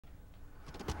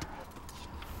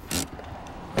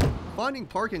Finding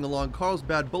parking along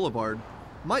Carlsbad Boulevard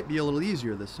might be a little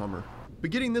easier this summer.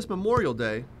 Beginning this Memorial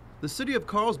Day, the city of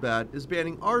Carlsbad is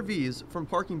banning RVs from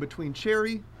parking between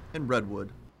Cherry and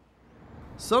Redwood.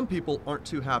 Some people aren't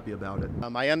too happy about it.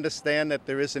 I understand that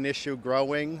there is an issue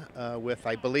growing with,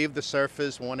 I believe, the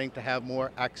surfers wanting to have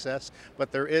more access,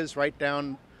 but there is right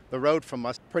down the road from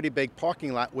us a pretty big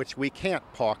parking lot which we can't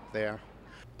park there.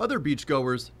 Other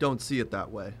beachgoers don't see it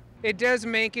that way. It does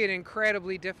make it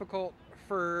incredibly difficult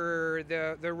for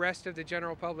the rest of the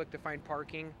general public to find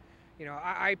parking. You know,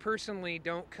 I personally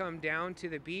don't come down to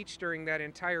the beach during that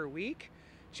entire week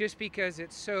just because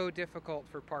it's so difficult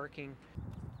for parking.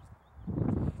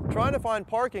 Trying to find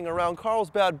parking around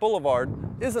Carlsbad Boulevard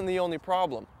isn't the only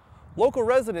problem. Local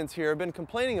residents here have been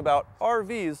complaining about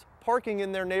RVs parking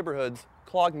in their neighborhoods,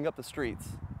 clogging up the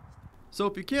streets. So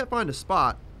if you can't find a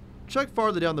spot, check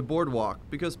farther down the boardwalk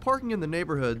because parking in the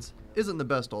neighborhoods isn't the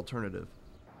best alternative.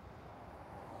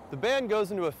 The ban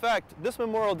goes into effect this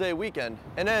Memorial Day weekend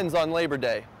and ends on Labor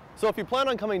Day. So if you plan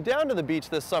on coming down to the beach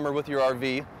this summer with your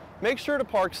RV, make sure to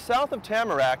park south of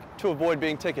Tamarack to avoid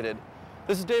being ticketed.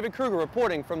 This is David Krueger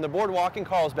reporting from the boardwalk in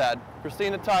Carlsbad.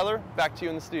 Christina, Tyler, back to you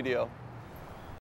in the studio.